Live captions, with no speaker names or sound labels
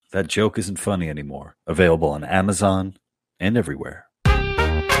That joke isn't funny anymore. Available on Amazon and everywhere.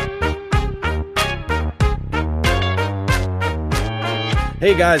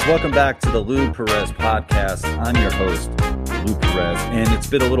 Hey guys, welcome back to the Lou Perez podcast. I'm your host, Lou Perez, and it's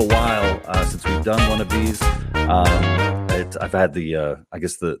been a little while since we've done one of these. I've had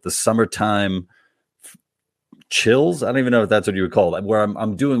the summertime chills. I don't even know if that's what you would call it, where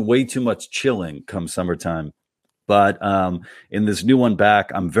I'm doing way too much chilling come summertime. But in this new one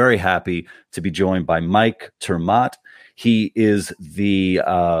back, I'm very happy to be joined by Mike Maat. He is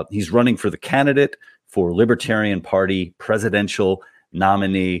he's running for the candidate for Libertarian Party presidential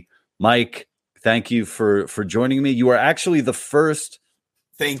nominee. Mike, thank you for joining me. You are actually the first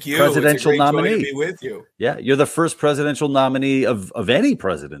presidential nominee. Joy to be with you. Yeah, you're the first presidential nominee of any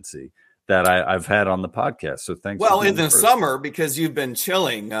presidency that I've had on the podcast. So thanks. Well, in the summer, because you've been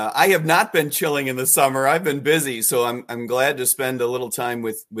chilling. I have not been chilling in the summer. I've been busy, so I'm glad to spend a little time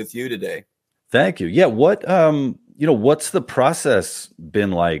with you today. Thank you. Yeah. What's the process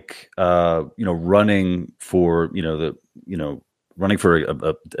been like? Running for to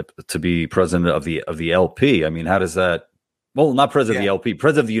be president of the LP. I mean, how does that? Well, not president of the LP,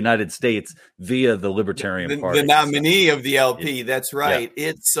 president of the United States via the Libertarian Party. The nominee of the LP. That's right.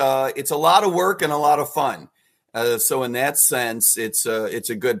 Yeah. It's a lot of work and a lot of fun. So in that sense, it's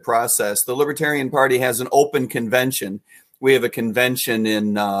a good process. The Libertarian Party has an open convention. We have a convention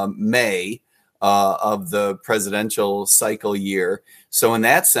in May of the presidential cycle year. So in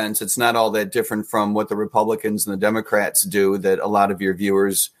that sense, it's not all that different from what the Republicans and the Democrats do that a lot of your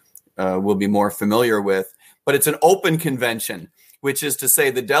viewers will be more familiar with. But it's an open convention, which is to say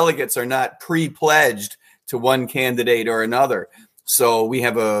the delegates are not pre-pledged to one candidate or another. So we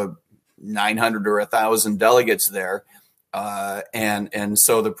have 900 or 1,000 delegates there. And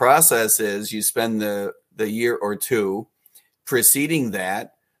so the process is you spend the year or two preceding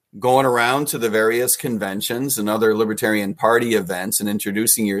that going around to the various conventions and other Libertarian Party events and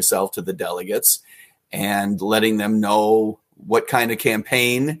introducing yourself to the delegates and letting them know what kind of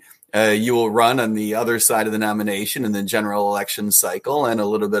campaign you will run on the other side of the nomination in the general election cycle, and a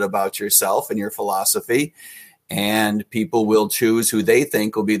little bit about yourself and your philosophy. And people will choose who they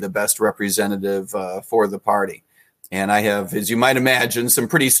think will be the best representative for the party. And I have, as you might imagine, some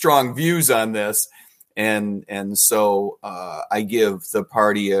pretty strong views on this. And so I give the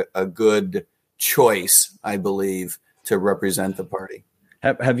party a good choice, I believe, to represent the party.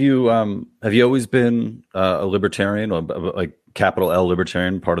 Have you always been a libertarian, or like capital L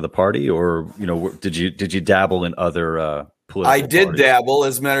libertarian, part of the party, or did you dabble in other political? I did parties? dabble,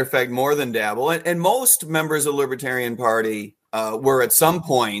 as a matter of fact, more than dabble, and most members of the Libertarian Party were at some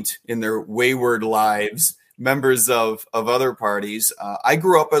point in their wayward lives members of other parties. I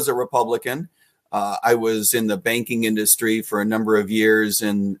grew up as a Republican. I was in the banking industry for a number of years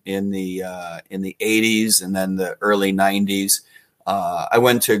in the 80s and then the early 90s. I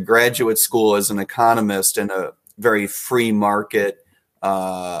went to graduate school as an economist in a very free market,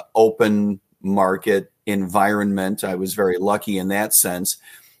 open market environment. I was very lucky in that sense.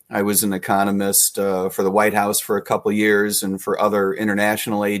 I was an economist for the White House for a couple of years and for other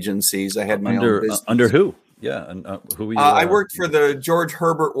international agencies. I had my own business. Under who? Yeah, and who were you? I worked for the George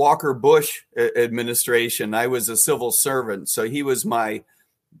Herbert Walker Bush administration. I was a civil servant, so he was my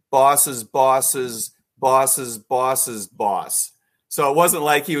boss's boss's boss's boss's boss. So it wasn't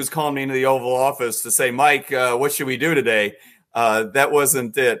like he was calling me into the Oval Office to say, Mike, what should we do today? That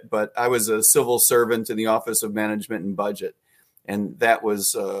wasn't it. But I was a civil servant in the Office of Management and Budget. And that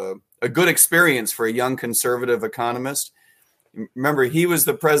was a good experience for a young conservative economist. Remember, he was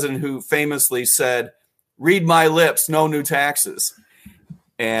the president who famously said, read my lips, no new taxes.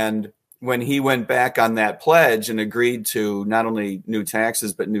 And when he went back on that pledge and agreed to not only new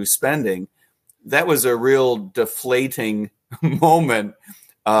taxes, but new spending, that was a real deflating moment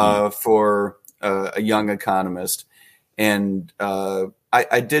for a young economist. And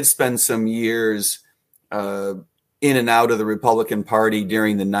I did spend some years in and out of the Republican Party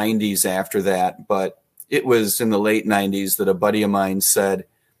during the 90s after that. But it was in the late 90s that a buddy of mine said,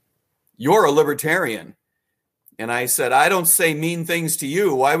 you're a libertarian. And I said, I don't say mean things to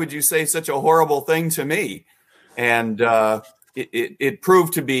you. Why would you say such a horrible thing to me? And it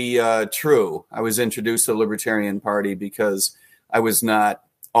proved to be true. I was introduced to the Libertarian Party because I was not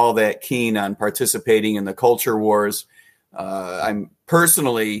all that keen on participating in the culture wars. I'm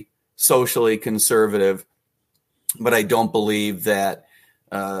personally socially conservative, but I don't believe that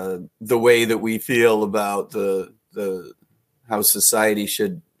the way that we feel about the how society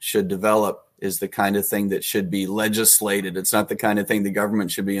should develop is the kind of thing that should be legislated. It's not the kind of thing the government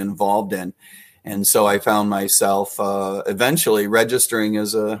should be involved in. And so I found myself eventually registering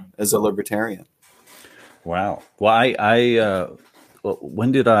as a libertarian. Wow. Well,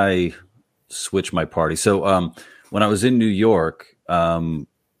 when did I switch my party? So when I was in New York,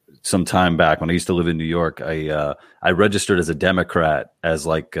 some time back when I used to live in New York, I registered as a Democrat as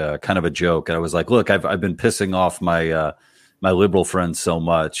like kind of a joke. And I was like, look, I've been pissing off my my liberal friends so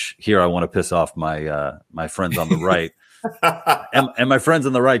much. Here, I want to piss off my my friends on the right. And my friends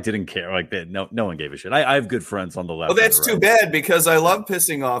on the right didn't care. Like no one gave a shit. I have good friends on the left. Well, that's too bad because I love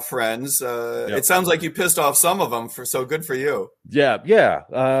pissing off friends. Yep. It sounds like you pissed off some of them. So good for you. Yeah.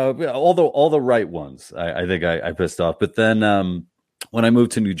 All the right ones. I think I pissed off. But then when I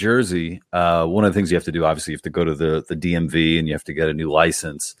moved to New Jersey, one of the things you have to do, obviously, you have to go to the DMV and you have to get a new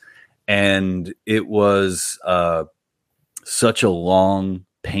license. And it was such a long,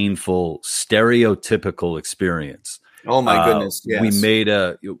 painful, stereotypical experience. Oh my goodness! Yes.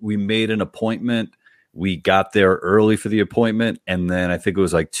 We made an appointment. We got there early for the appointment, and then I think it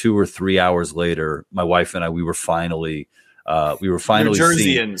was like 2 or 3 hours later, my wife and I we were finally New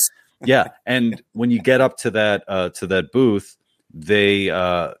Jerseyans. Seen. Yeah, and when you get up to that booth,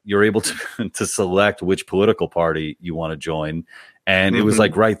 you're able to select which political party you want to join, and it was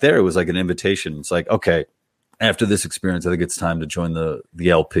like right there. It was like an invitation. It's like, okay, after this experience, I think it's time to join the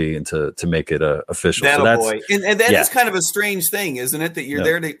LP and to make it official. Boy. And that is kind of a strange thing, isn't it? That you're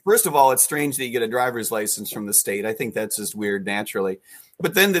there to, first of all, it's strange that you get a driver's license from the state. I think that's just weird naturally.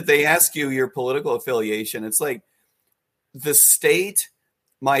 But then that they ask you your political affiliation, it's like the state,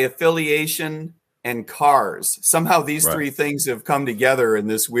 my affiliation, and cars. Somehow these three things have come together in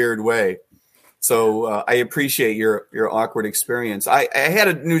this weird way. So I appreciate your awkward experience. I had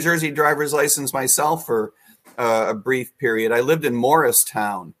a New Jersey driver's license myself for a brief period. I lived in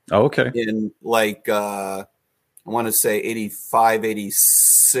Morristown. Oh, okay. In like, I want to say 85,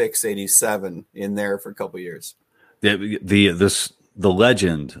 86, 87 in there for a couple of years. The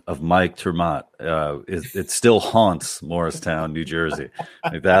legend of Mike Termott, it still haunts Morristown, New Jersey.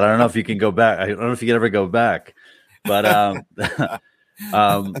 Like that. I don't know if you can go back. I don't know if you can ever go back, but,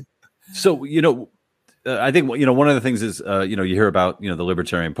 so, I think, one of the things is, you hear about, the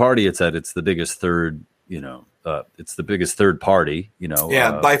Libertarian Party. It's that it's the biggest third, it's the biggest third party,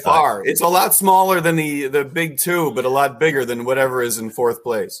 by far. It's a lot smaller than the big two, but a lot bigger than whatever is in fourth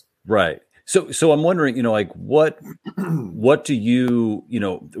place. Right. So I'm wondering, like what do you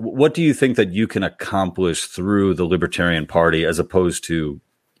think that you can accomplish through the Libertarian Party as opposed to,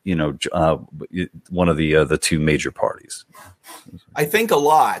 one of the two major parties? I think a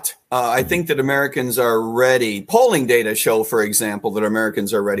lot. I think that Americans are ready. Polling data show, for example, that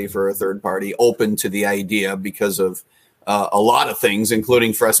Americans are ready for a third party, open to the idea because of a lot of things,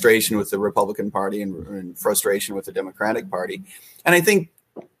 including frustration with the Republican Party and frustration with the Democratic Party. And I think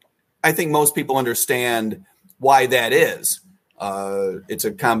most people understand why that is. It's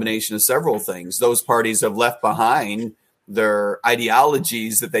a combination of several things. Those parties have left behind their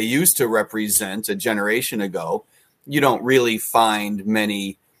ideologies that they used to represent a generation ago. You don't really find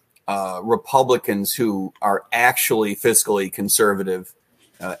many Republicans who are actually fiscally conservative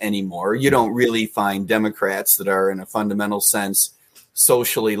anymore. You don't really find Democrats that are, in a fundamental sense,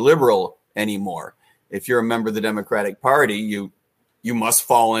 socially liberal anymore. If you're a member of the Democratic Party, you must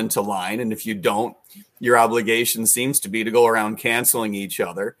fall into line. And if you don't, your obligation seems to be to go around canceling each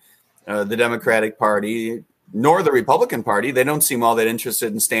other. The Democratic Party, nor the Republican Party, they don't seem all that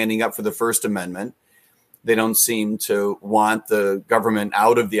interested in standing up for the First Amendment. They don't seem to want the government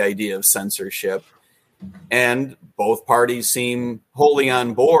out of the idea of censorship. And both parties seem wholly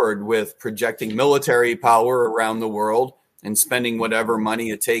on board with projecting military power around the world and spending whatever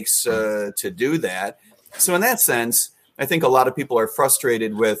money it takes to do that. So in that sense, I think a lot of people are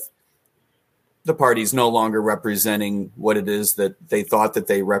frustrated with the parties no longer representing what it is that they thought that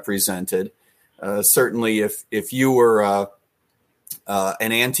they represented. Certainly, if you were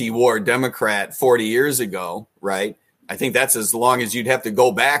an anti-war Democrat 40 years ago, right? I think that's as long as you'd have to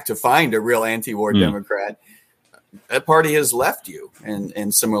go back to find a real anti-war Democrat. That party has left you.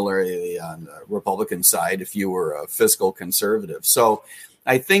 And similarly on the Republican side, if you were a fiscal conservative. So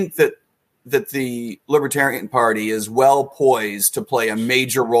I think that the Libertarian Party is well poised to play a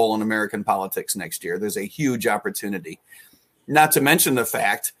major role in American politics next year. There's a huge opportunity, not to mention the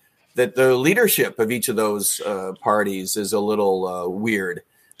fact that the leadership of each of those parties is a little weird.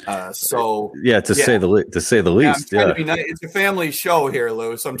 To say the least. Yeah, to be nice. It's a family show here,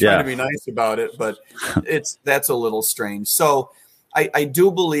 Lou, so I'm trying to be nice about it, but that's a little strange. So I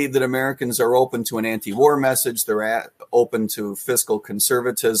do believe that Americans are open to an anti-war message. They're open to fiscal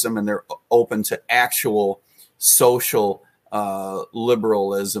conservatism, and they're open to actual social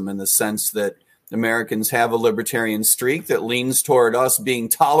liberalism in the sense that Americans have a libertarian streak that leans toward us being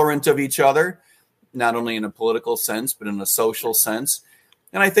tolerant of each other, not only in a political sense, but in a social sense.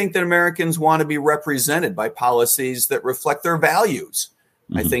 And I think that Americans want to be represented by policies that reflect their values.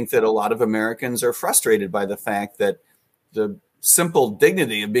 Mm-hmm. I think that a lot of Americans are frustrated by the fact that the simple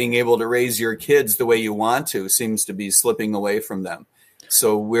dignity of being able to raise your kids the way you want to seems to be slipping away from them.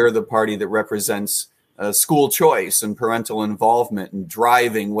 So we're the party that represents school choice and parental involvement and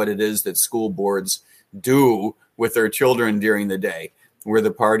driving what it is that school boards do with their children during the day. We're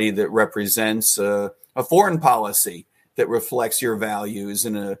the party that represents a foreign policy that reflects your values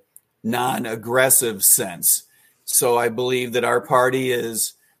in a non-aggressive sense. So I believe that our party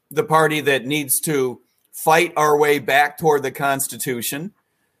is the party that needs to fight our way back toward the Constitution,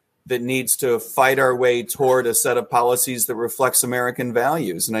 that needs to fight our way toward a set of policies that reflects American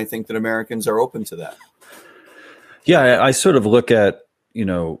values. And I think that Americans are open to that. Yeah, I sort of look at,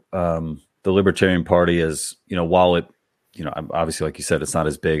 the Libertarian Party as, while it, obviously, like you said, it's not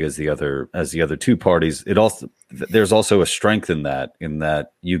as big as the other two parties. There's also a strength in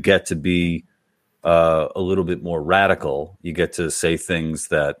that you get to be a little bit more radical. You get to say things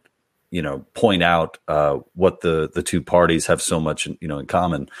that, point out what the two parties have so much, in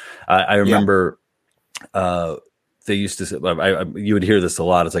common. I remember they used to say, you would hear this a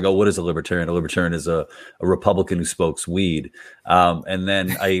lot. It's like, oh, what is a libertarian? A libertarian is a Republican who smokes weed. And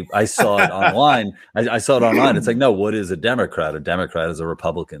then I saw it online. I saw it online. It's like, no, what is a Democrat? A Democrat is a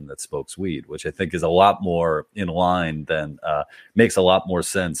Republican that smokes weed, which I think is a lot more in line than makes a lot more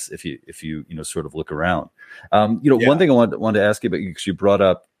sense if you sort of look around. One thing I wanted to ask you about, because you brought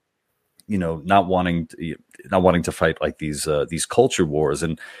up, not wanting to fight like these culture wars,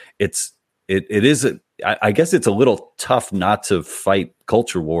 and I guess it's a little tough not to fight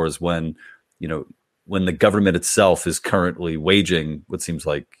culture wars when the government itself is currently waging what seems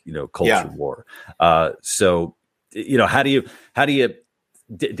like culture war. So how do you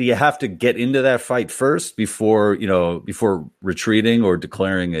have to get into that fight first before retreating or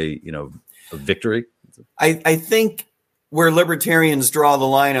declaring a victory? I think where libertarians draw the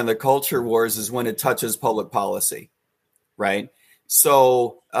line on the culture wars is when it touches public policy, right?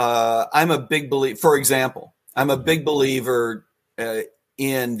 So I'm a big believer, for example, I'm a big believer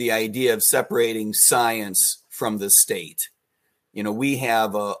in the idea of separating science from the state. We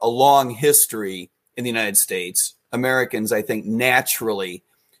have a long history in the United States. Americans, I think, naturally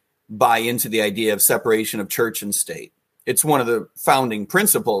buy into the idea of separation of church and state. It's one of the founding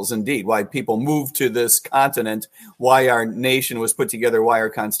principles, indeed, why people moved to this continent, why our nation was put together, why our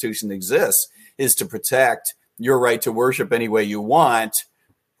Constitution exists, is to protect your right to worship any way you want,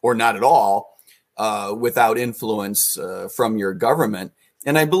 or not at all, without influence from your government.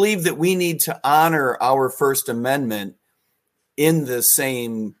 And I believe that we need to honor our First Amendment in the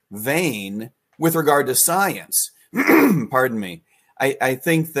same vein with regard to science. Pardon me. I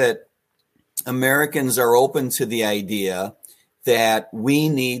think that Americans are open to the idea that we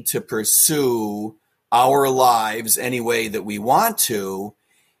need to pursue our lives any way that we want to,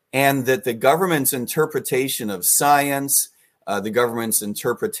 and that the government's interpretation of science, the government's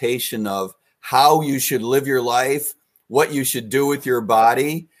interpretation of how you should live your life, what you should do with your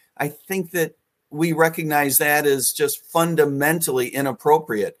body, I think that we recognize that as just fundamentally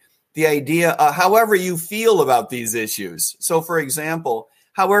inappropriate. The idea, however you feel about these issues. So, for example,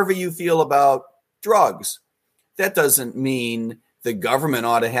 however you feel about drugs, that doesn't mean the government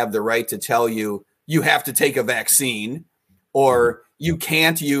ought to have the right to tell you you have to take a vaccine, or you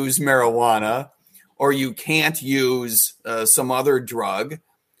can't use marijuana, or you can't use some other drug.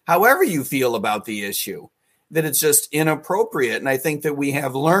 However you feel about the issue, that it's just inappropriate. And I think that we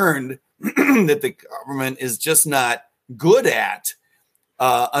have learned that the government is just not good at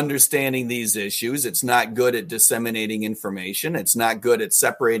understanding these issues. It's not good at disseminating information. It's not good at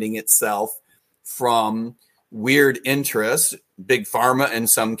separating itself from weird interests, big pharma in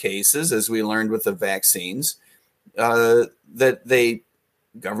some cases, as we learned with the vaccines, that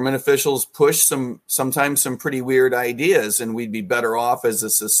government officials push sometimes some pretty weird ideas, and we'd be better off as a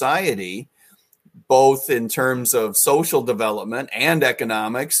society, both in terms of social development and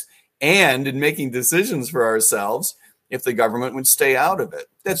economics, and in making decisions for ourselves, if the government would stay out of it.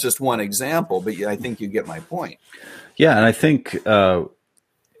 That's just one example, but I think you get my point. Yeah, and I think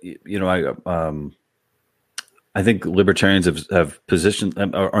I think libertarians have positioned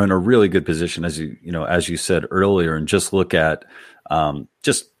are in a really good position, as you said earlier, and just look at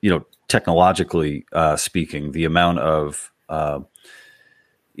technologically speaking, the amount of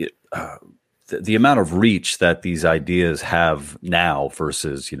the amount of reach that these ideas have now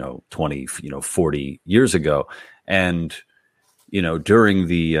versus 20 40 years ago. And during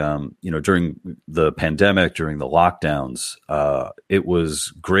the pandemic, during the lockdowns, it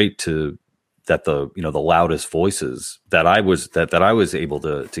was great that the loudest voices that I was able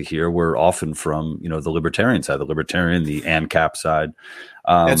to hear were often from, the libertarian side, the ANCAP side.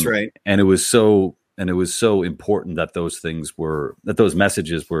 That's right. And it was so important that those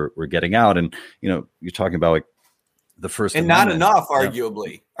messages were getting out. And, you're talking about like the First and Amendment. Not enough,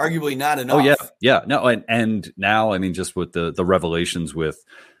 arguably not enough. Oh yeah. No. And now, I mean, just with the revelations with,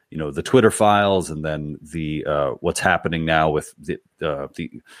 the Twitter files, and then the what's happening now with the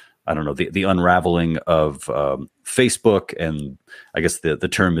I don't know, the unraveling of Facebook, and I guess the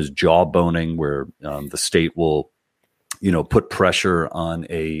term is jawboning, where the state will, put pressure on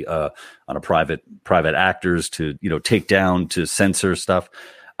a private actors to, take down, to censor stuff.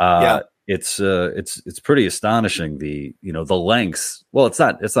 It's pretty astonishing, the lengths. Well, it's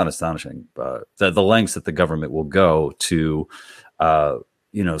not astonishing, but the lengths that the government will go to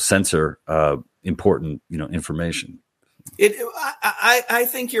censor important information. I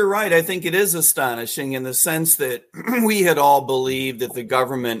think you're right. I think it is astonishing in the sense that we had all believed that the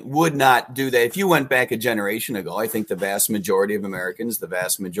government would not do that. If you went back a generation ago, I think the vast majority of Americans, the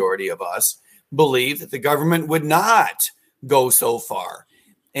vast majority of us, believed that the government would not go so far.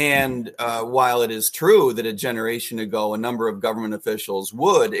 And while it is true that a generation ago a number of government officials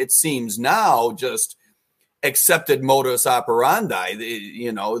would, it seems now just accepted modus operandi.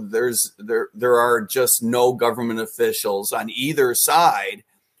 There are just no government officials on either side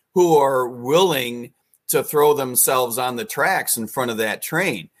who are willing to throw themselves on the tracks in front of that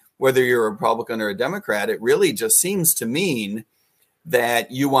train. Whether you're a Republican or a Democrat, it really just seems to mean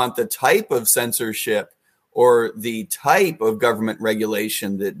that you want the type of censorship or the type of government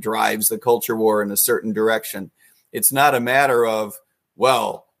regulation that drives the culture war in a certain direction. It's not a matter of,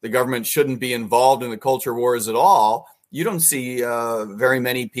 well, the government shouldn't be involved in the culture wars at all. You don't see very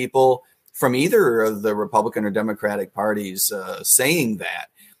many people from either of the Republican or Democratic parties saying that.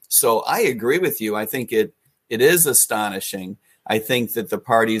 So I agree with you. I think it is astonishing. I think that the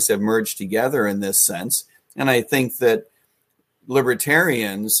parties have merged together in this sense. And I think that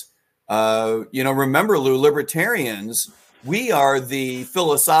libertarians, remember, Lou, libertarians, we are the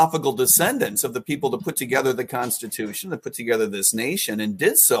philosophical descendants of the people that put together the Constitution, that put together this nation, and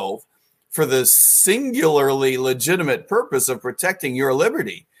did so for the singularly legitimate purpose of protecting your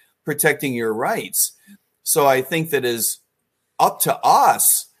liberty, protecting your rights. So I think that is up to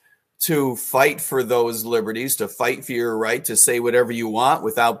us to fight for those liberties, to fight for your right to say whatever you want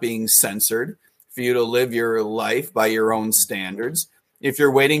without being censored, for you to live your life by your own standards. If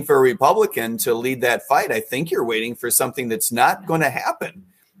you're waiting for a Republican to lead that fight, I think you're waiting for something that's not going to happen.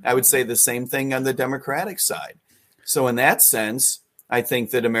 I would say the same thing on the Democratic side. So in that sense, I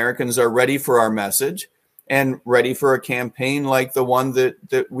think that Americans are ready for our message and ready for a campaign like the one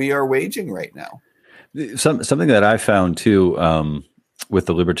that we are waging right now. Something that I found too with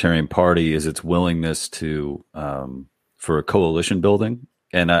the Libertarian Party is its willingness to for a coalition building.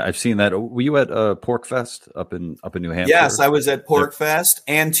 And I've seen that. Were you at Pork Fest up in New Hampshire? Yes, I was at Pork Fest.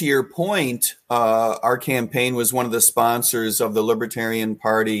 And to your point, our campaign was one of the sponsors of the Libertarian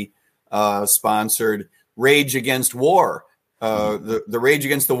Party sponsored Rage Against War, the Rage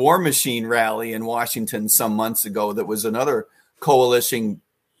Against the War Machine rally in Washington some months ago. That was another coalition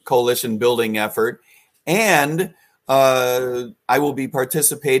building effort. And I will be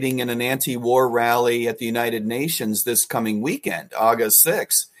participating in an anti-war rally at the United Nations this coming weekend, August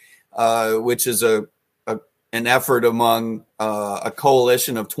 6th, which is an effort among a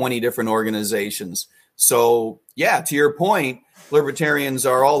coalition of 20 different organizations. So, yeah, to your point, libertarians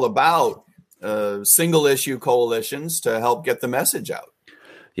are all about single issue coalitions to help get the message out.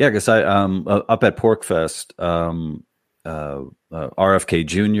 Yeah, because I up at Pork Fest, RFK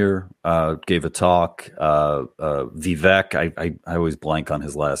Jr. Gave a talk. Vivek, I always blank on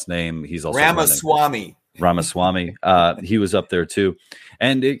his last name. He's also Ramaswamy. He was up there too,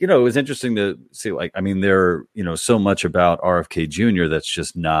 and it was interesting to see. There so much about RFK Jr. that's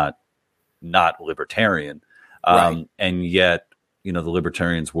just not libertarian, right. And yet the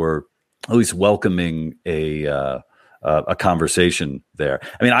libertarians were at least welcoming a conversation there.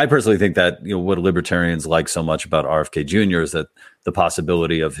 I mean, I personally think that, what libertarians like so much about RFK Jr. is that the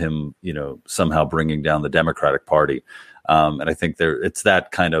possibility of him, somehow bringing down the Democratic Party. And I think it's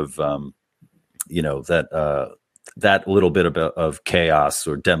that kind of, that little bit of chaos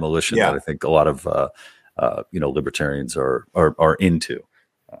or demolition that I think a lot of, libertarians are into.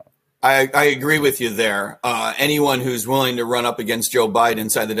 I agree with you there. Anyone who's willing to run up against Joe Biden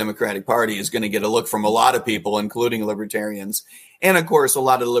inside the Democratic Party is going to get a look from a lot of people, including libertarians. And of course, a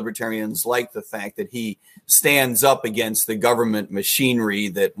lot of the libertarians like the fact that he stands up against the government machinery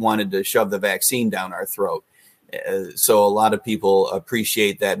that wanted to shove the vaccine down our throat. So a lot of people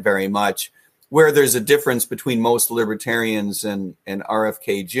appreciate that very much. Where there's a difference between most libertarians and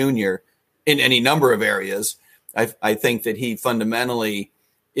RFK Jr. in any number of areas, I think that he fundamentally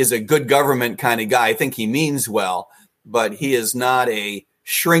is a good government kind of guy. I think he means well, but he is not a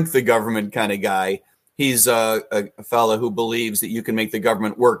shrink the government kind of guy. He's a fellow who believes that you can make the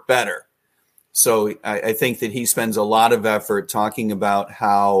government work better. So I think that he spends a lot of effort talking about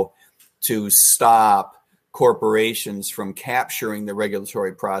how to stop corporations from capturing the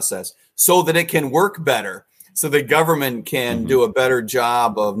regulatory process so that it can work better, so the government can do a better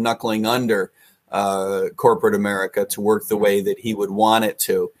job of knuckling under corporate America to work the way that he would want it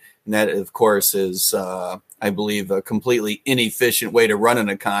to. And that, of course, is, I believe, a completely inefficient way to run an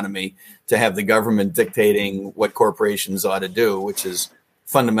economy, to have the government dictating what corporations ought to do, which is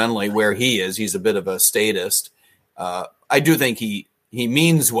fundamentally where he is. He's a bit of a statist. I do think he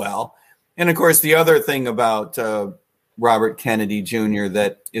means well. And, of course, the other thing about Robert Kennedy Jr.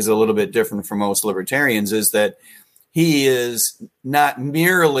 that is a little bit different from most libertarians is that he is not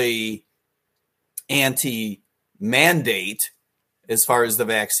merely anti-mandate as far as the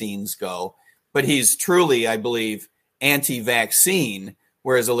vaccines go, but he's truly, I believe, anti-vaccine,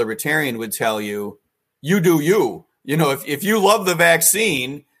 whereas a libertarian would tell you, you do you. You know, if you love the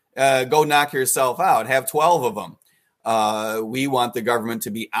vaccine, go knock yourself out. Have 12 of them. We want the government to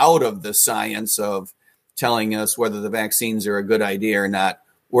be out of the science of telling us whether the vaccines are a good idea or not,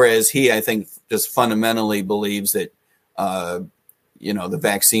 whereas he, I think, just fundamentally believes that the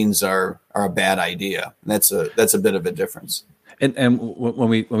vaccines are a bad idea. That's a bit of a difference. And when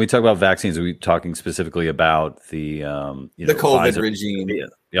we talk about vaccines, are we talking specifically about the the COVID Pfizer regime?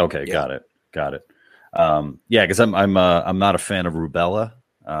 Yeah. Okay, yeah. Got it. Yeah, because I'm not a fan of rubella,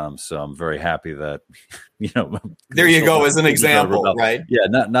 so I'm very happy that There you go, as an example, right? Yeah,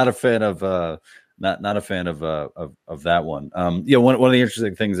 not a fan of not a fan of that one. One of the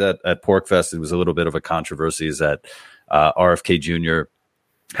interesting things at PorcFest, it was a little bit of a controversy, is that RFK Jr.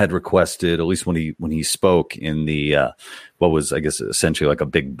 had requested, at least when he spoke in the what was, I guess, essentially like a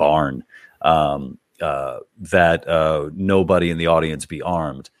big barn, that nobody in the audience be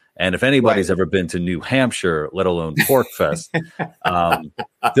armed. And if anybody's ever been to New Hampshire, let alone PorcFest, I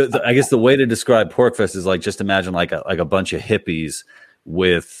guess the way to describe PorcFest is like, just imagine like a bunch of hippies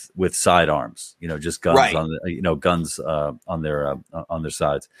with sidearms, just guns guns on their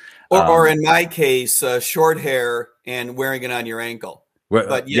sides, or in my case, short hair and wearing it on your ankle.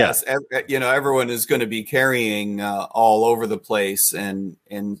 But yes, everyone is going to be carrying all over the place, and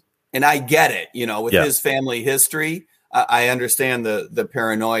I get it. With his family history, I understand the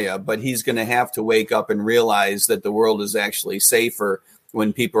paranoia, but he's going to have to wake up and realize that the world is actually safer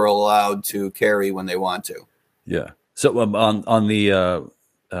when people are allowed to carry when they want to. Yeah. So on the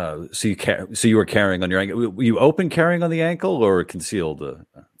so you were carrying on your ankle. Were you open carrying on the ankle or concealed?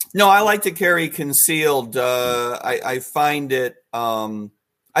 No, I like to carry concealed. I find it.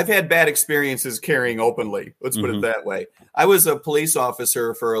 I've had bad experiences carrying openly. Let's put it that way. I was a police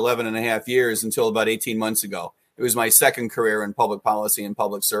officer for 11 and a half years until about 18 months ago. It was my second career in public policy and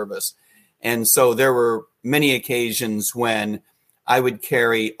public service. And so there were many occasions when I would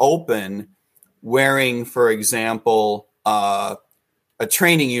carry open, wearing, for example, a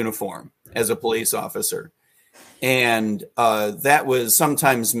training uniform as a police officer. And that was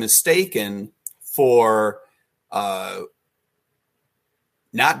sometimes mistaken for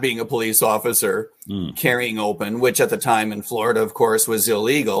not being a police officer, carrying open, which at the time in Florida, of course, was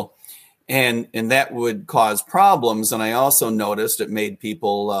illegal. And that would cause problems. And I also noticed it made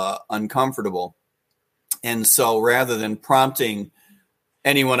people uncomfortable. And so rather than prompting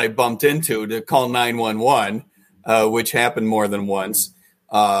anyone I bumped into to call 911, which happened more than once,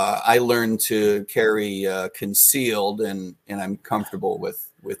 I learned to carry concealed, and I'm comfortable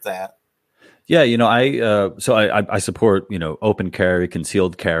with that. Yeah, I support, open carry,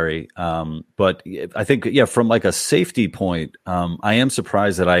 concealed carry. But I think, from like a safety point, I am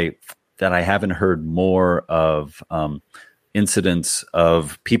surprised that I haven't heard more of incidents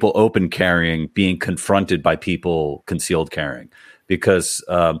of people open carrying being confronted by people concealed carrying, because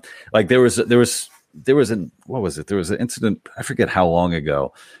there was an incident, I forget how long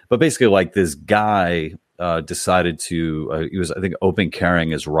ago, but basically like this guy decided to he was, I think, open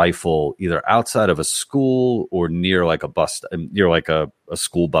carrying his rifle either outside of a school or near like a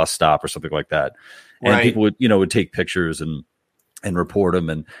school bus stop or something like that, and people would take pictures and and report him.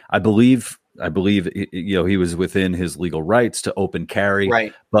 And I believe, he was within his legal rights to open carry.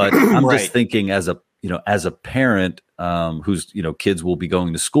 Right. But I'm Right. just thinking as a parent whose, kids will be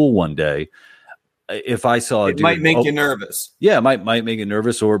going to school one day, if I saw it might make you nervous. Yeah, it might make it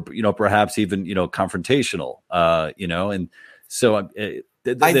nervous, or perhaps even confrontational. And so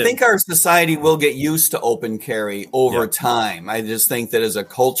I think our society will get used to open carry over time. I just think that as a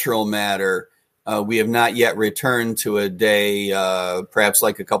cultural matter, we have not yet returned to a day, perhaps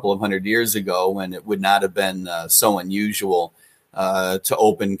like a couple of 100 years ago, when it would not have been so unusual to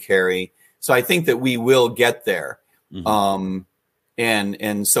open carry. So I think that we will get there. Mm-hmm.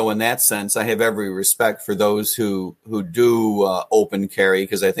 And so in that sense, I have every respect for those who do open carry,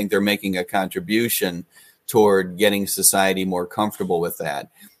 because I think they're making a contribution toward getting society more comfortable with that.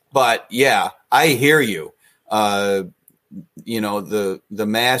 But yeah, I hear you. The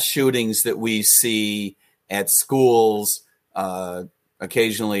mass shootings that we see at schools,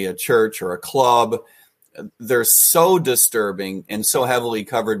 occasionally a church or a club, they're so disturbing and so heavily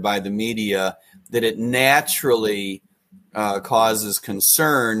covered by the media that it naturally causes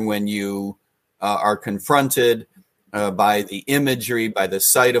concern when you are confronted by the imagery, by the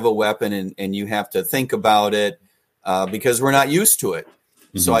sight of a weapon, and you have to think about it because we're not used to it.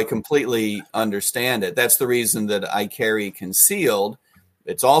 Mm-hmm. So I completely understand it. That's the reason that I carry concealed.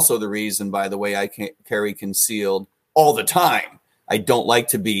 It's also the reason, by the way, I carry concealed all the time. I don't like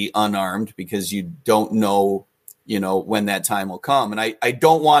to be unarmed because you don't know, when that time will come. And I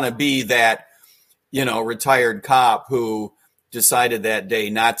don't want to be that, retired cop who decided that day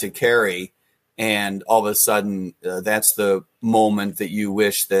not to carry. And all of a sudden, that's the moment that you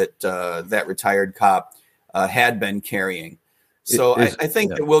wish that that retired cop had been carrying. So I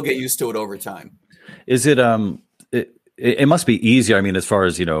think that we'll get used to it over time. Is it? It must be easier. I mean, as far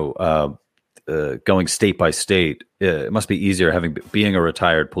as going state by state, it must be easier being a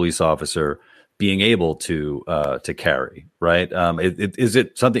retired police officer, being able to carry, right? Is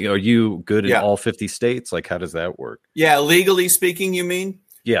it something? Are you good in all 50 states? Like, how does that work? Yeah, legally speaking, you mean?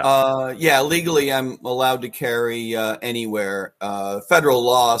 Yeah. Legally, I'm allowed to carry anywhere. Federal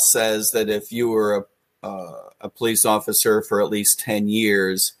law says that if you were a police officer for at least 10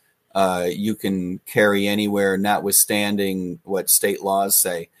 years, you can carry anywhere, notwithstanding what state laws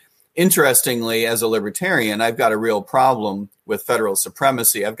say. Interestingly, as a libertarian, I've got a real problem with federal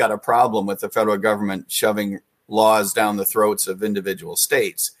supremacy. I've got a problem with the federal government shoving laws down the throats of individual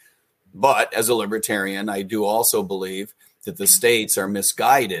states. But as a libertarian, I do also believe that the states are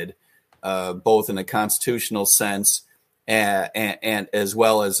misguided, both in a constitutional sense and as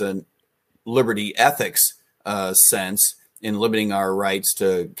well as a liberty ethics sense in limiting our rights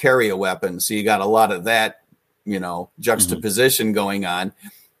to carry a weapon. So you got a lot of that, juxtaposition going on.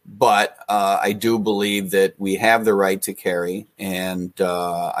 But I do believe that we have the right to carry, and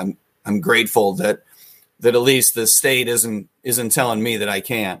I'm grateful that at least the state isn't telling me that I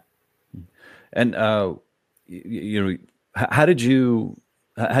can't. And how did you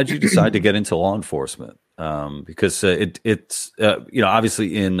decide to get into law enforcement? Because it's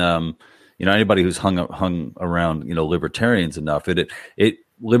obviously in anybody who's hung around libertarians enough,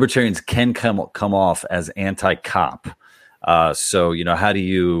 libertarians can come off as anti-cop. So how do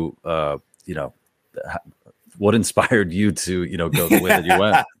you what inspired you to go the way that you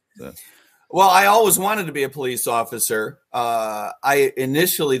went? Well, I always wanted to be a police officer.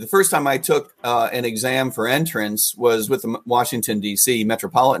 The first time I took an exam for entrance was with the Washington, D.C.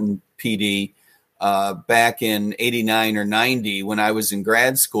 Metropolitan PD back in 89 or 90 when I was in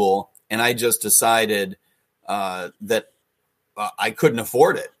grad school. And I just decided that I couldn't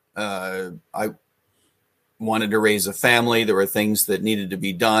afford it. I wanted to raise a family. There were things that needed to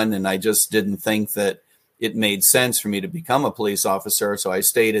be done. And I just didn't think that it made sense for me to become a police officer. So I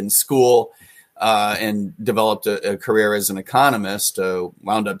stayed in school and developed a career as an economist,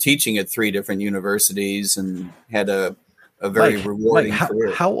 wound up teaching at 3 different universities and had a very rewarding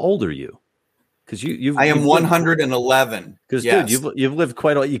career. How old are you? Because I am 111. Because dude, you've lived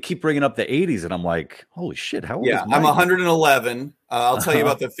quite a lot. You keep bringing up the 80s, and I'm like, holy shit, how old is Mike? I'm 111. I'll tell you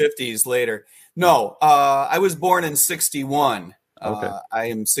about the 50s later. No, I was born in 61. Okay. I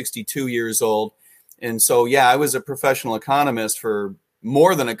am 62 years old. And so, I was a professional economist for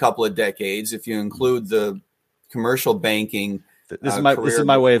more than a couple of decades, if you include the commercial banking. This is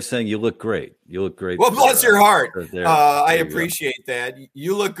my way of saying you look great. You look great. Well, bless your heart. I appreciate that.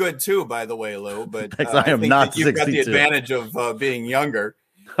 You look good too, by the way, Lou. But I am not 62. You've got the advantage of being younger.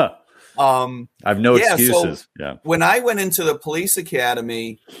 I have no excuses. So when I went into the police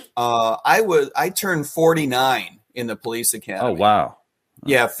academy, I turned 49 in the police academy. Oh wow!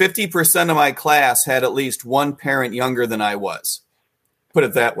 Yeah, 50% of my class had at least one parent younger than I was. Put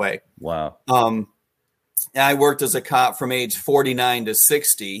it that way. Wow. I worked as a cop from age 49 to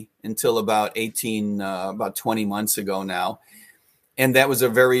 60 until about 20 months ago now. And that was a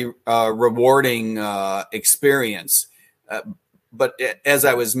very rewarding experience. But as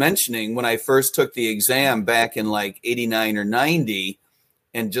I was mentioning, when I first took the exam back in like 89 or 90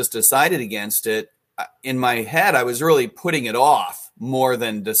 and just decided against it, in my head, I was really putting it off more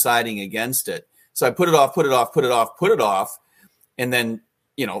than deciding against it. So I put it off. And then,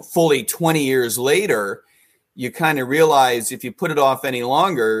 fully 20 years later, you kind of realize if you put it off any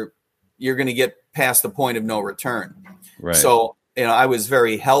longer, you're going to get past the point of no return. Right. So, I was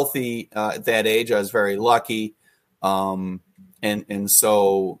very healthy at that age. I was very lucky. And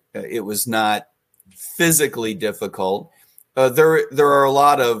so it was not physically difficult. There are a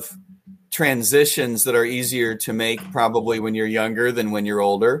lot of transitions that are easier to make probably when you're younger than when you're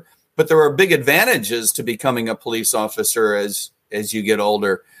older. But there are big advantages to becoming a police officer as you get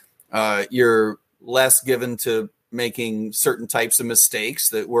older. You're less given to making certain types of mistakes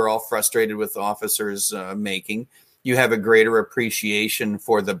that we're all frustrated with officers making. You have a greater appreciation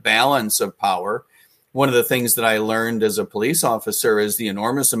for the balance of power. One of the things that I learned as a police officer is the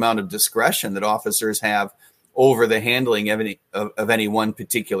enormous amount of discretion that officers have over the handling of any one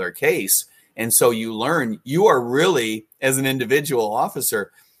particular case. And so you learn you are really, as an individual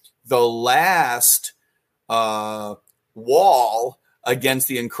officer, the last wall against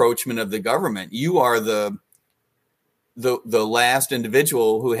the encroachment of the government. You are the last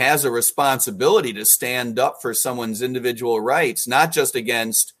individual who has a responsibility to stand up for someone's individual rights, not just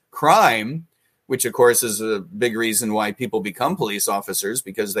against crime, which of course is a big reason why people become police officers,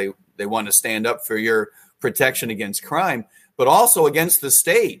 because they want to stand up for your protection against crime, but also against the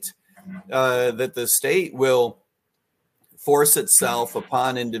state, that the state will force itself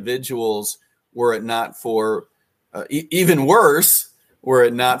upon individuals were it not for, even worse, were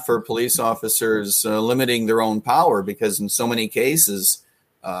it not for police officers limiting their own power, because in so many cases,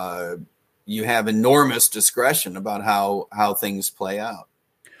 you have enormous discretion about how things play out.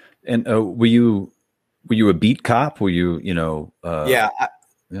 And were you a beat cop? Were you, Yeah.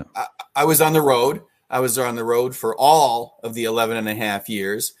 I was on the road. I was on the road for all of the 11 and a half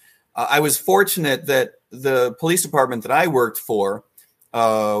years. I was fortunate that the police department that I worked for,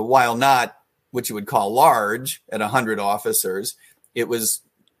 while not what you would call large at 100 officers, it was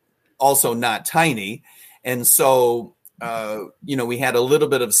also not tiny. And so, we had a little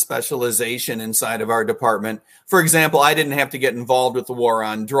bit of specialization inside of our department. For example, I didn't have to get involved with the war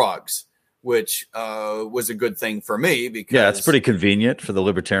on drugs, which was a good thing for me because it's pretty convenient for the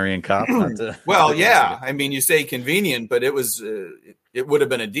libertarian cop. Not to, well, yeah, I mean, you say convenient, but it was it would have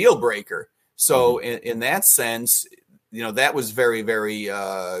been a deal breaker. So in that sense, that was very, very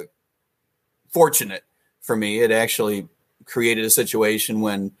fortunate for me. It actually created a situation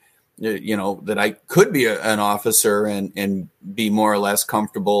when that I could be an officer and be more or less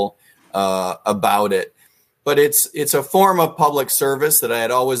comfortable about it. But it's a form of public service that I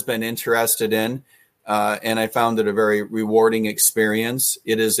had always been interested in, and I found it a very rewarding experience.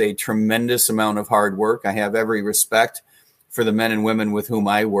 It is a tremendous amount of hard work. I have every respect for the men and women with whom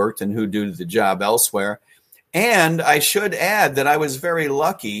I worked and who do the job elsewhere. And I should add that I was very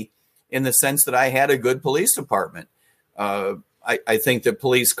lucky in the sense that I had a good police department. I think that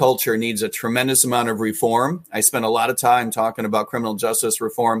police culture needs a tremendous amount of reform. I spent a lot of time talking about criminal justice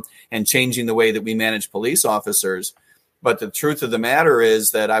reform and changing the way that we manage police officers. But the truth of the matter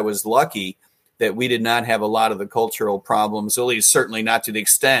is that I was lucky that we did not have a lot of the cultural problems, at least certainly not to the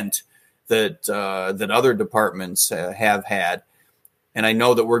extent that other departments have had. And I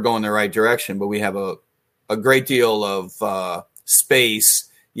know that we're going the right direction, but we have a great deal of space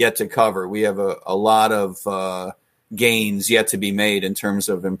yet to cover. We have a lot of gains yet to be made in terms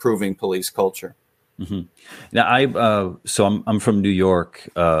of improving police culture. Mm-hmm. Now, I'm from New York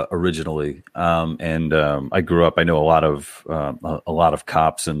originally, and I grew up. I know a lot of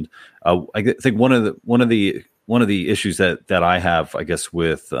cops, and I think one of the issues that I have, I guess,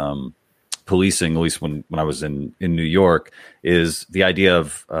 with policing, at least when I was in New York, is the idea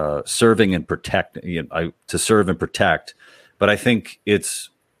of serving and protect. To serve and protect, but I think it's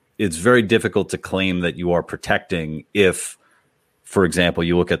very difficult to claim that you are protecting if, for example,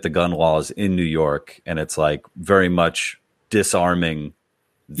 you look at the gun laws in New York and it's like very much disarming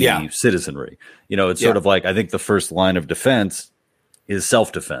the citizenry. It's sort of like, I think the first line of defense is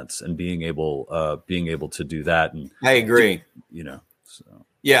self-defense and being able to do that. And I agree. So.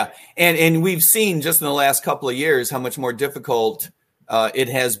 Yeah. And we've seen just in the last couple of years how much more difficult it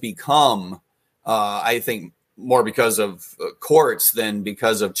has become, I think, more because of courts than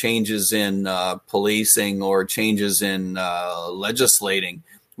because of changes in policing or changes in legislating.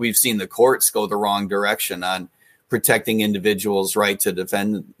 We've seen the courts go the wrong direction on protecting individuals' right to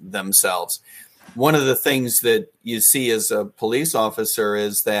defend themselves. One of the things that you see as a police officer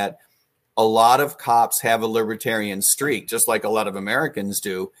is that a lot of cops have a libertarian streak, just like a lot of Americans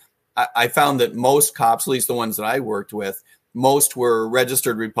do. I found that most cops, at least the ones that I worked with, most were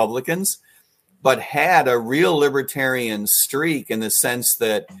registered Republicans, but had a real libertarian streak in the sense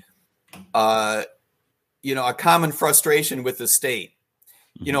that, a common frustration with the state.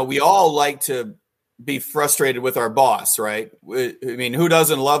 We all like to be frustrated with our boss, right? I mean, who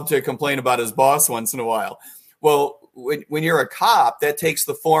doesn't love to complain about his boss once in a while? Well, when you're a cop, that takes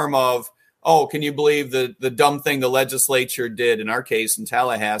the form of, oh, can you believe the dumb thing the legislature did, in our case in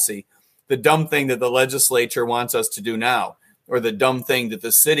Tallahassee, the dumb thing that the legislature wants us to do now, or the dumb thing that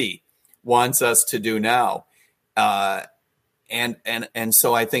the city wants us to do now. And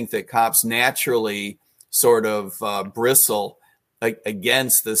so I think that cops naturally sort of bristle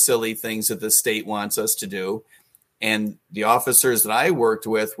against the silly things that the state wants us to do. And the officers that I worked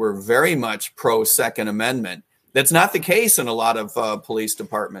with were very much pro Second Amendment. That's not the case in a lot of police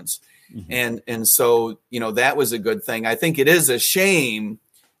departments. Mm-hmm. And so, that was a good thing. I think it is a shame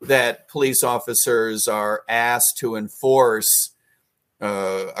that police officers are asked to enforce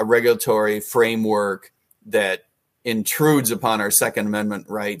a regulatory framework that intrudes upon our Second Amendment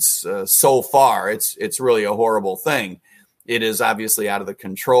rights so far. It's really a horrible thing. It is obviously out of the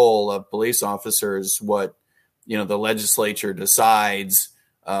control of police officers what the legislature decides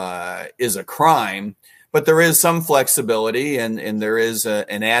is a crime. But there is some flexibility and there is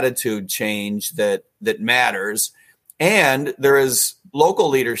an attitude change that matters. And there is local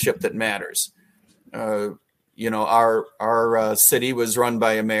leadership that matters. Our city was run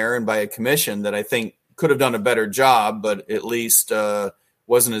by a mayor and by a commission that I think could have done a better job, but at least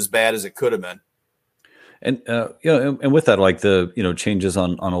wasn't as bad as it could have been. And and with that, like the changes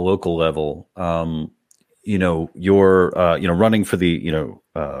on a local level, you're running for the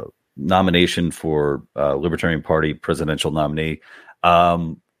nomination for Libertarian Party presidential nominee.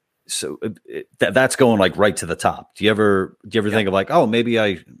 So that's going like right to the top. Do you ever think of like, oh, maybe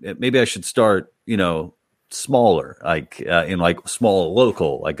I should start smaller, like in like small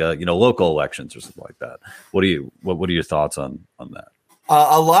local, like local elections or something like that. What are your thoughts on that?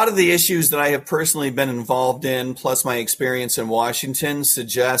 A lot of the issues that I have personally been involved in, plus my experience in Washington,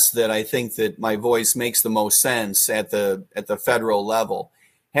 suggest that I think that my voice makes the most sense at the federal level.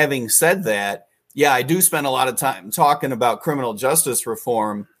 Having said that, yeah, I do spend a lot of time talking about criminal justice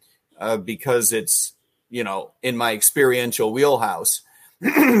reform because it's, in my experiential wheelhouse.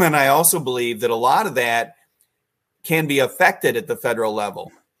 And I also believe that a lot of that can be affected at the federal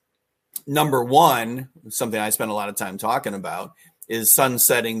level. Number one, something I spend a lot of time talking about, is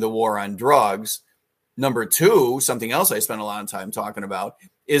sunsetting the war on drugs. Number two, something else I spend a lot of time talking about,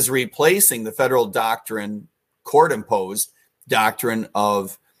 is replacing the federal doctrine, court-imposed doctrine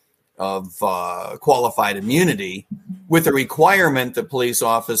of qualified immunity with a requirement that police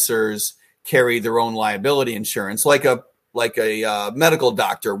officers carry their own liability insurance, like a medical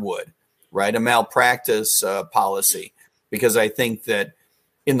doctor would, right? A malpractice policy, because I think that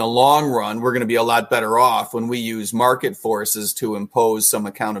in the long run, we're going to be a lot better off when we use market forces to impose some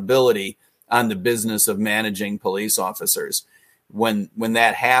accountability on the business of managing police officers. When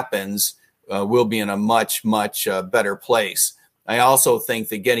that happens, we'll be in a much, much better place. I also think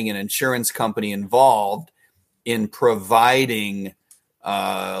that getting an insurance company involved in providing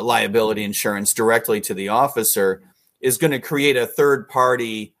liability insurance directly to the officer is going to create a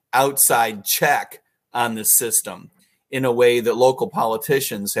third-party outside check on the system in a way that local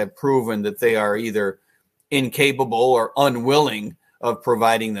politicians have proven that they are either incapable or unwilling of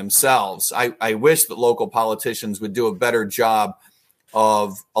providing themselves. I wish that local politicians would do a better job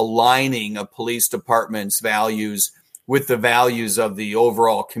of aligning a police department's values with the values of the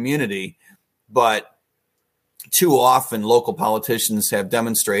overall community. But too often, local politicians have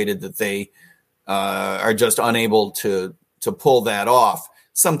demonstrated that they are just unable to pull that off,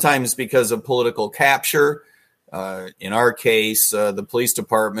 sometimes because of political capture. In our case, the police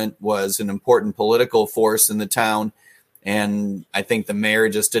department was an important political force in the town, and I think the mayor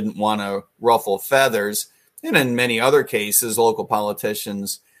just didn't want to ruffle feathers. And in many other cases, local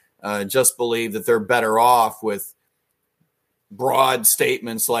politicians just believe that they're better off with broad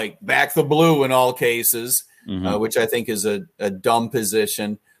statements like back the blue in all cases, which I think is a dumb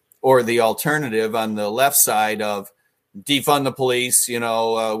position, or the alternative on the left side of defund the police,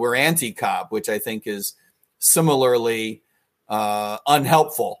 we're anti-cop, which I think is similarly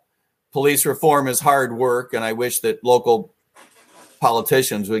unhelpful. police reform is hard work, and I wish that local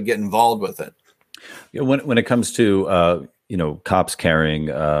politicians would get involved with it. When it comes to cops carrying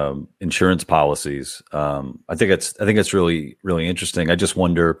insurance policies, I think it's really, really interesting. I just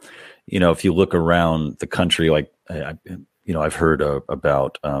wonder, if you look around the country, like I've heard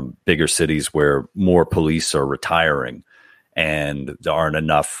about bigger cities where more police are retiring, and there aren't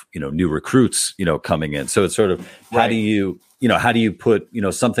enough new recruits coming in. So it's sort of how do you put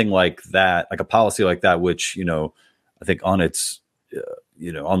something like that, like a policy like that, which I think on its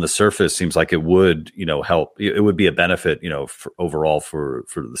on the surface seems like it would, help. It would be a benefit, for overall for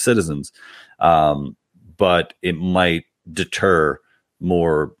the citizens. But it might deter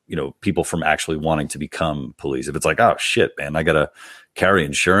more, people from actually wanting to become police. If it's like, oh shit, man, I got to carry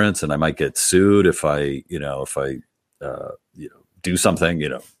insurance and I might get sued if I do something,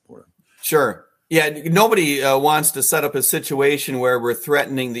 Sure. Yeah, nobody wants to set up a situation where we're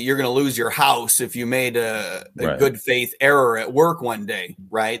threatening that you're going to lose your house if you made a good faith error at work one day,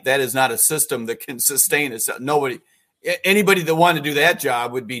 right? That is not a system that can sustain us. Anybody that wanted to do that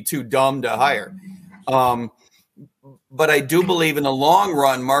job would be too dumb to hire. But I do believe in the long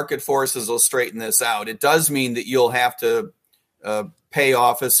run, market forces will straighten this out. It does mean that you'll have to pay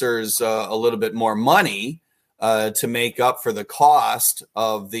officers a little bit more money to make up for the cost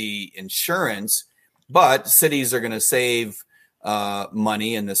of the insurance, but cities are going to save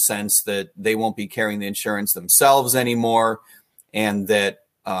money in the sense that they won't be carrying the insurance themselves anymore, and that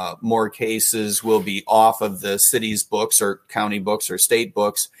more cases will be off of the city's books or county books or state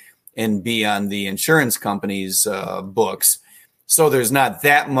books and be on the insurance company's books. So there's not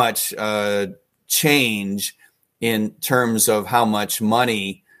that much change in terms of how much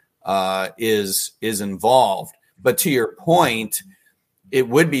money is involved. But to your point, it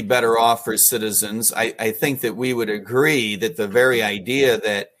would be better off for citizens. I think that we would agree that the very idea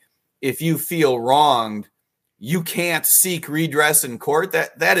that if you feel wronged, you can't seek redress in court,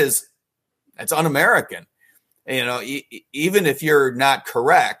 that's un-American. Even if you're not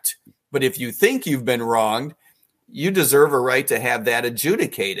correct, but if you think you've been wronged, you deserve a right to have that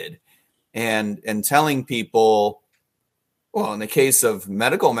adjudicated. And telling people, well, in the case of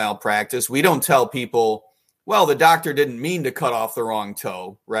medical malpractice, we don't tell people, well, the doctor didn't mean to cut off the wrong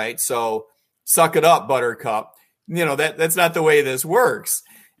toe, right? So suck it up, buttercup. That's not the way this works.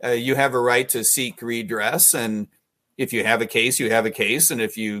 You have a right to seek redress. And if you have a case, you have a case. And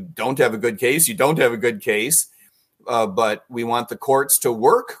if you don't have a good case, you don't have a good case. But we want the courts to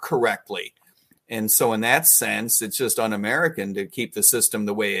work correctly. And so in that sense, it's just un-American to keep the system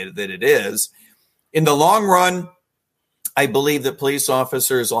the way that it is. In the long run, I believe that police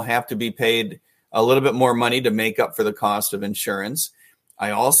officers will have to be paid a little bit more money to make up for the cost of insurance.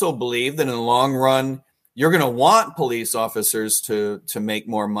 I also believe that in the long run, you're going to want police officers to make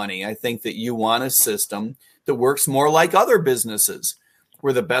more money. I think that you want a system that works more like other businesses,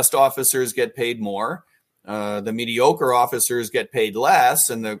 where the best officers get paid more, the mediocre officers get paid less,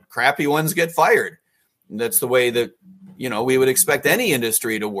 and the crappy ones get fired. And that's the way that we would expect any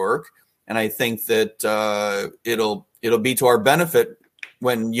industry to work. And I think that it'll be to our benefit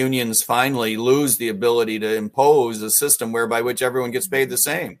when unions finally lose the ability to impose a system whereby which everyone gets paid the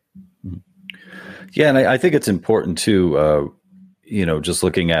same. Yeah, and I think it's important too, just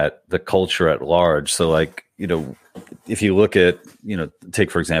looking at the culture at large. So if you look at,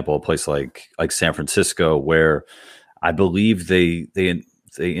 take, for example, a place like San Francisco, where I believe they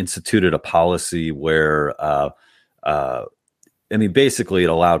instituted a policy where, basically it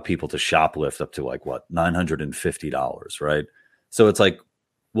allowed people to shoplift up to $950, right? So it's like,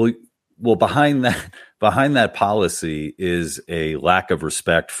 well, behind that policy is a lack of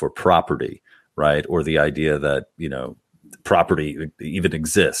respect for property, right? Or the idea that, property even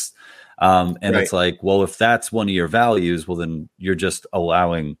exists. And right. It's like, well, if that's one of your values, well, then you're just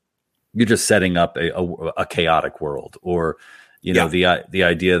setting up a chaotic world, or, the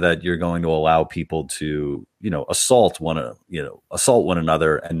idea that you're going to allow people to, assault one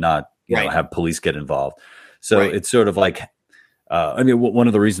another and not, have police get involved. So It's sort of like, one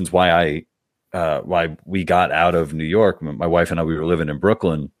of the reasons why we got out of New York, my wife and I, we were living in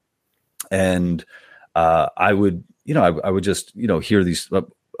Brooklyn, and I would just, hear these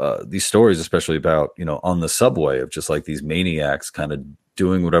stories, especially about, on the subway, of just like these maniacs kind of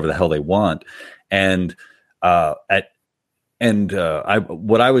doing whatever the hell they want. And what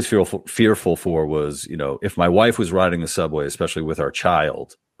I was fearful for was, if my wife was riding the subway, especially with our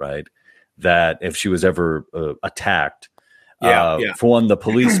child, right, that if she was ever attacked, for one, the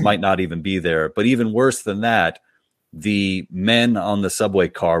police might not even be there. But even worse than that, the men on the subway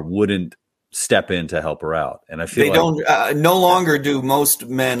car wouldn't step in to help her out. And I feel They don't. No longer do most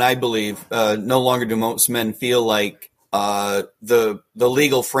men, I believe. No longer do most men feel like the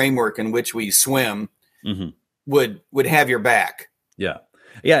legal framework in which we swim would have your back. Yeah,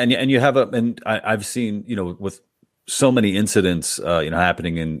 and you have I've seen, with so many incidents,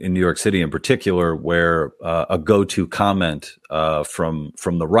 happening in New York City in particular, where a go-to comment from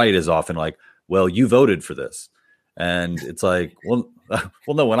the right is often like, "Well, you voted for this," and it's like, well,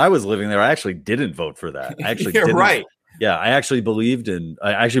 no. When I was living there, I actually didn't vote for that. I actually didn't. Right. Yeah, I actually believe in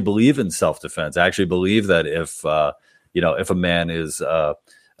self-defense. I actually believe that if a man is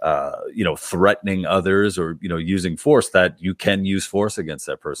threatening others or using force, that you can use force against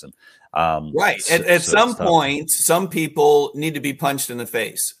that person. Right. At some point, some people need to be punched in the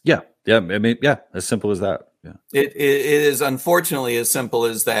face. Yeah. I mean, as simple as that. Yeah. It is unfortunately as simple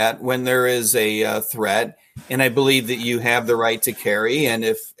as that when there is a threat. And I believe that you have the right to carry, and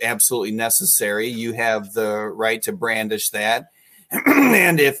if absolutely necessary, you have the right to brandish that.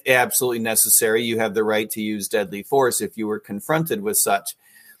 And if absolutely necessary, you have the right to use deadly force if you were confronted with such.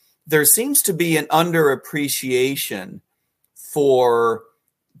 There seems to be an underappreciation for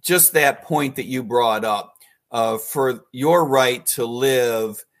just that point that you brought up, for your right to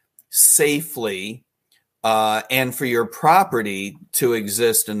live safely and for your property to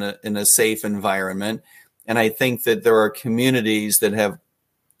exist in a safe environment. And I think that there are communities that have,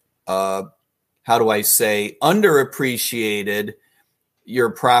 underappreciated your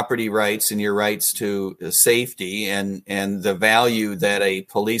property rights and your rights to safety and the value that a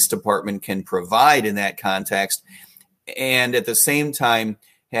police department can provide in that context. And at the same time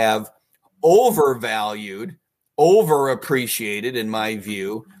have overvalued, overappreciated, in my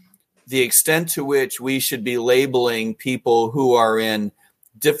view, the extent to which we should be labeling people who are in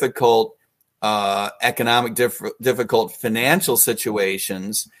difficult difficult financial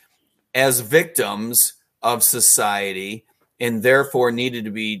situations as victims of society and therefore needed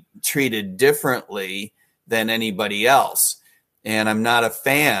to be treated differently than anybody else. And I'm not a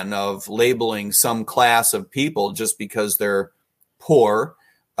fan of labeling some class of people just because they're poor,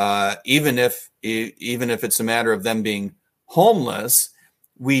 even if it's a matter of them being homeless.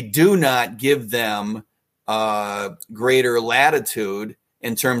 We do not give them greater latitude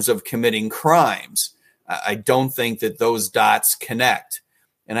in terms of committing crimes. I don't think that those dots connect.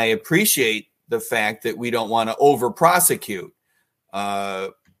 And I appreciate the fact that we don't want to over prosecute.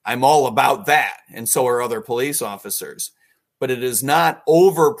 I'm all about that. And so are other police officers. But it is not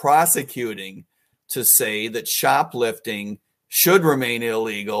over prosecuting to say that shoplifting should remain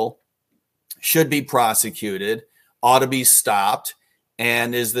illegal, should be prosecuted, ought to be stopped,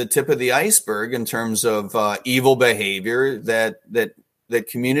 and is the tip of the iceberg in terms of evil behavior that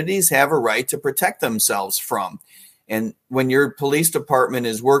communities have a right to protect themselves from. And when your police department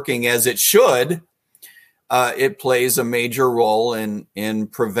is working as it should, it plays a major role in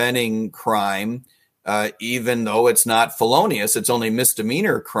preventing crime, even though it's not felonious, it's only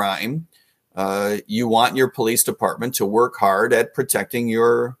misdemeanor crime. You want your police department to work hard at protecting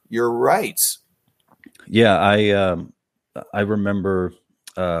your rights. Yeah, I remember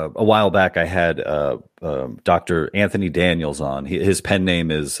a while back I had Dr. Anthony Daniels on. His pen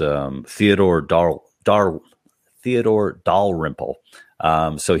name is Theodore Dalrymple.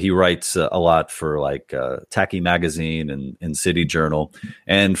 So he writes a lot for like Tacky Magazine and City Journal.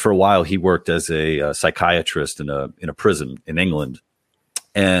 And for a while he worked as a psychiatrist in a prison in England.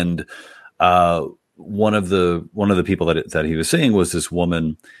 And one of the people that he was seeing was this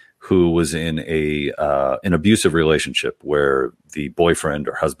woman who was in an abusive relationship where the boyfriend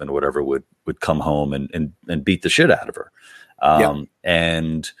or husband or whatever would come home and beat the shit out of her.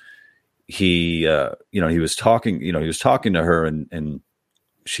 And he was talking to her and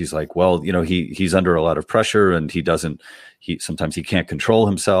she's like, well, he's under a lot of pressure and sometimes he can't control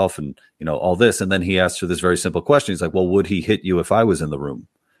himself and, all this. And then he asked her this very simple question. He's like, well, would he hit you if I was in the room?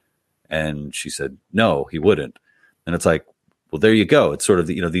 And she said, no, he wouldn't. And it's like, well, there you go. It's sort of,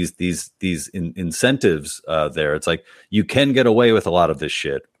 these incentives there. It's like you can get away with a lot of this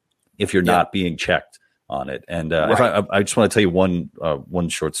shit if you're not being checked on it. And right. I just want to tell you one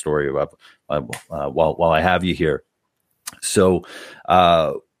short story about while I have you here. So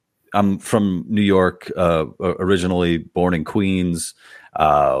I'm from New York, originally born in Queens,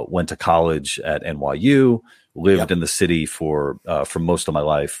 went to college at NYU, lived in the city for most of my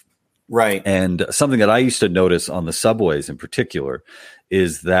life. Right. And something that I used to notice on the subways in particular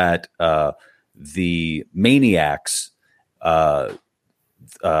is that the maniacs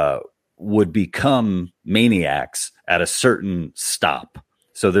would become maniacs at a certain stop.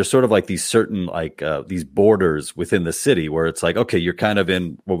 So there's sort of like these certain these borders within the city where it's like, okay, you're kind of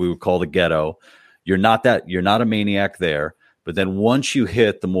in what we would call the ghetto. You're not a maniac there. But then once you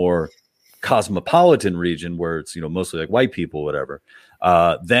hit the more cosmopolitan region where it's, mostly like white people, whatever,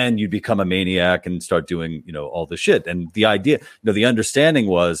 then you become a maniac and start doing, all the shit. And the idea, the understanding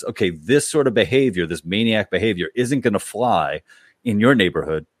was, okay, this sort of behavior, this maniac behavior isn't going to fly in your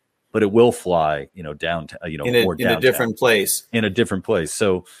neighborhood, but it will fly, downtown, in a different place. In a different place.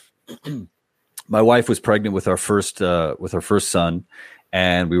 So my wife was pregnant with our first son,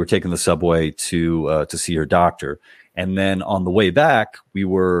 and we were taking the subway to see her doctor. And then on the way back, we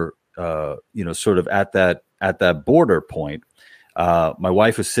were, sort of at that border point. My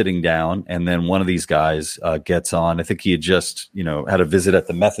wife was sitting down, and then one of these guys gets on. I think he had just, had a visit at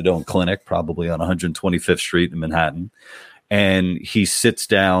the methadone clinic, probably on 125th Street in Manhattan. And he sits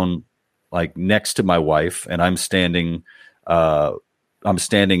down like next to my wife, and I'm standing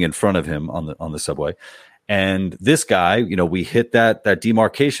in front of him on the subway. And this guy, we hit that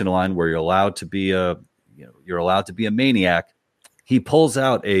demarcation line where you're allowed to be a maniac. He pulls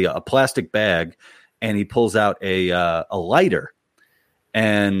out a plastic bag, and he pulls out a lighter,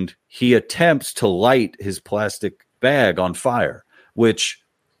 and he attempts to light his plastic bag on fire, which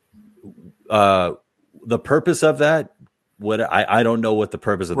the purpose of that, I don't know what the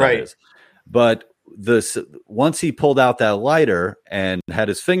purpose of that is, but once he pulled out that lighter and had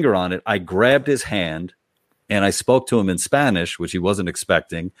his finger on it, I grabbed his hand and I spoke to him in Spanish, which he wasn't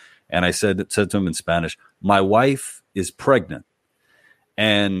expecting. And I said to him in Spanish, "My wife is pregnant."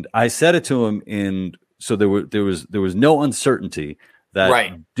 And I said it to him so there was no uncertainty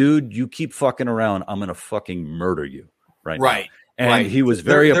that, dude, you keep fucking around, I'm going to fucking murder you right now. And he was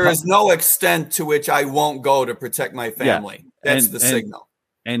very. There is no extent to which I won't go to protect my family. Yeah. That's the signal.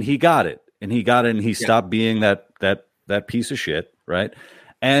 And he got it. And he stopped being that piece of shit, right?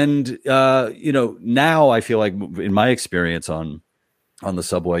 And now I feel like, in my experience on the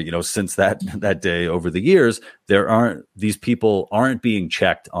subway, since that day over the years, these people aren't being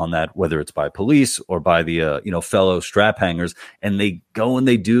checked on that, whether it's by police or by the fellow strap hangers, and they go and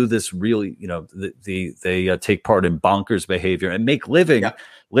they do this really, they take part in bonkers behavior and make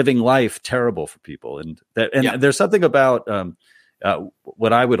living life terrible for people. And there's something about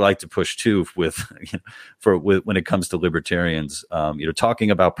what I would like to push too when it comes to libertarians, talking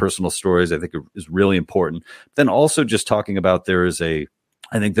about personal stories, I think is really important. Then also just talking about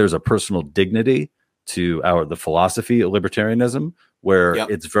I think there's a personal dignity to the philosophy of libertarianism, where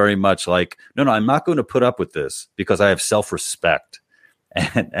it's very much like, no, I'm not going to put up with this because I have self-respect.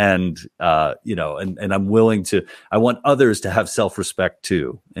 And I'm willing to, I want others to have self-respect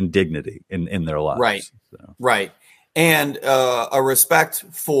too, and dignity in their lives. Right. So. Right. And a respect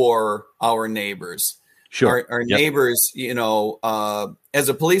for our neighbors. Sure. Our neighbors, as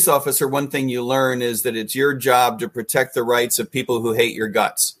a police officer, one thing you learn is that it's your job to protect the rights of people who hate your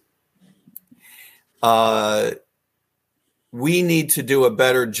guts. We need to do a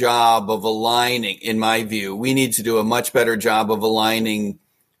better job of aligning, in my view, we need to do a much better job of aligning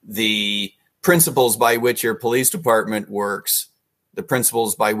the principles by which your police department works, the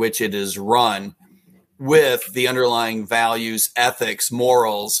principles by which it is run, with the underlying values, ethics,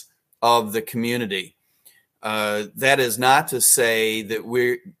 morals of the community. That is not to say that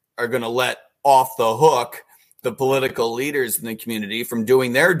we are going to let off the hook the political leaders in the community from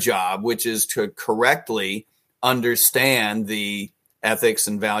doing their job, which is to correctly understand the ethics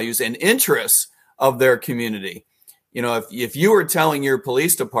and values and interests of their community. If you were telling your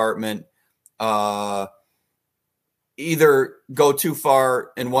police department, either go too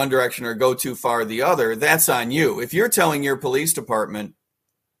far in one direction or go too far the other, that's on you. If you're telling your police department,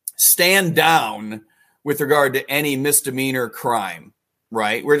 stand down with regard to any misdemeanor crime,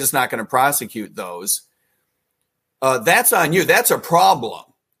 right? We're just not going to prosecute those. That's on you. That's a problem,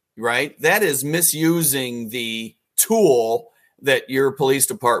 right? That is misusing the tool that your police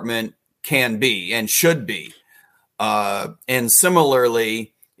department can be and should be. And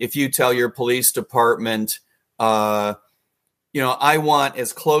similarly, if you tell your police department, I want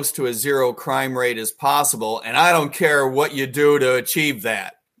as close to a zero crime rate as possible, and I don't care what you do to achieve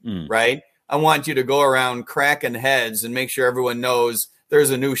that, right? I want you to go around cracking heads and make sure everyone knows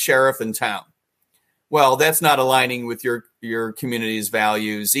there's a new sheriff in town. Well, that's not aligning with your community's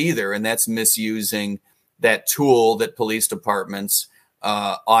values either, and that's misusing that tool that police departments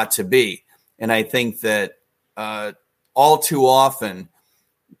ought to be. And I think that all too often,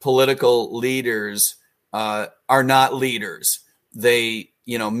 political leaders are not leaders. They,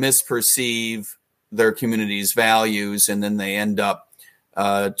 misperceive their community's values, and then they end up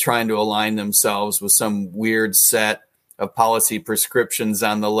trying to align themselves with some weird set of policy prescriptions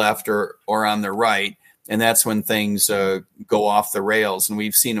on the left or on the right. And that's when things go off the rails. And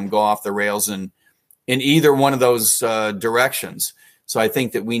we've seen them go off the rails in either one of those directions. So I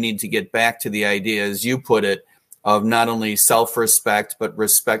think that we need to get back to the idea, as you put it, of not only self-respect, but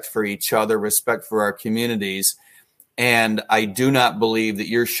respect for each other, respect for our communities. And I do not believe that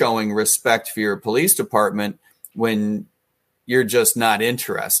you're showing respect for your police department when you're just not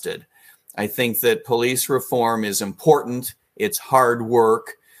interested. I think that police reform is important. It's hard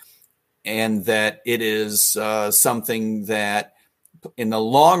work, and that it is something that in the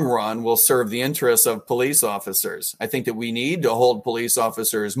long run will serve the interests of police officers. I think that we need to hold police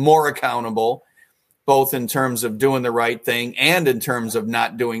officers more accountable, both in terms of doing the right thing and in terms of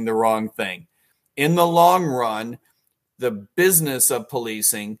not doing the wrong thing. In the long run, the business of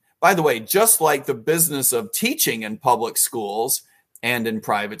policing, by the way, just like the business of teaching in public schools and in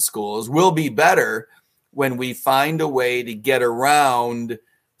private schools, will be better when we find a way to get around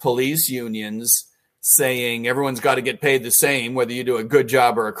police unions saying everyone's got to get paid the same, whether you do a good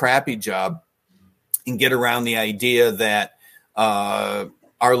job or a crappy job, and get around the idea that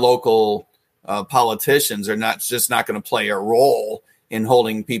our local politicians are not going to play a role in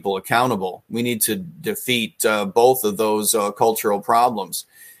holding people accountable. We need to defeat both of those cultural problems.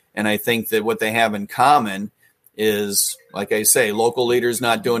 And I think that what they have in common is, like I say, local leaders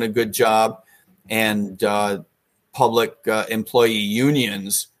not doing a good job, and public employee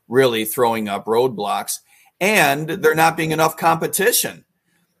unions really throwing up roadblocks, and there not being enough competition.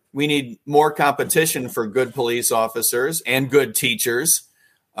 We need more competition for good police officers and good teachers.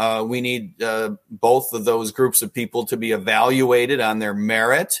 We need both of those groups of people to be evaluated on their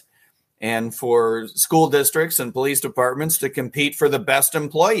merit, and for school districts and police departments to compete for the best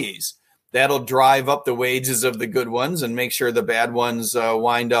employees. That'll drive up the wages of the good ones and make sure the bad ones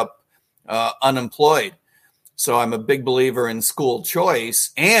wind up unemployed. So I'm a big believer in school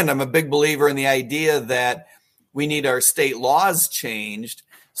choice, and I'm a big believer in the idea that we need our state laws changed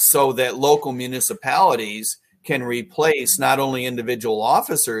so that local municipalities can replace not only individual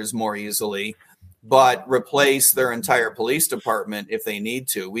officers more easily, but replace their entire police department if they need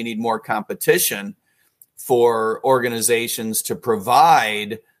to. We need more competition for organizations to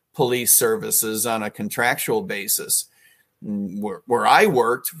provide police services on a contractual basis. Where I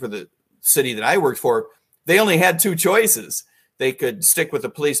worked, for the city that I worked for, they only had two choices. They could stick with the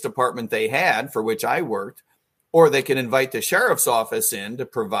police department they had, for which I worked, or they could invite the sheriff's office in to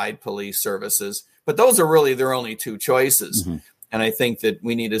provide police services. But those are really their only two choices. Mm-hmm. And I think that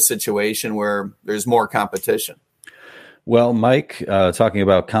we need a situation where there's more competition. Well, Mike, talking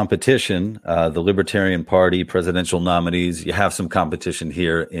about competition, the Libertarian Party presidential nominees, you have some competition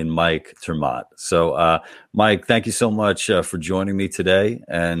here in Mike Termott. So, Mike, thank you so much for joining me today.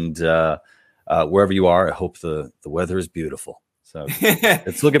 And wherever you are, I hope the weather is beautiful. So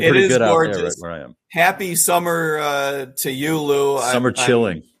it's looking pretty good gorgeous. Out there, right where I am. Happy summer to you, Lou. Summer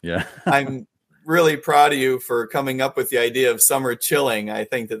chilling. Yeah. I'm really proud of you for coming up with the idea of summer chilling. I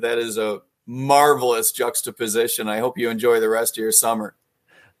think that is a marvelous juxtaposition. I hope you enjoy the rest of your summer.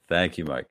 Thank you, Mike.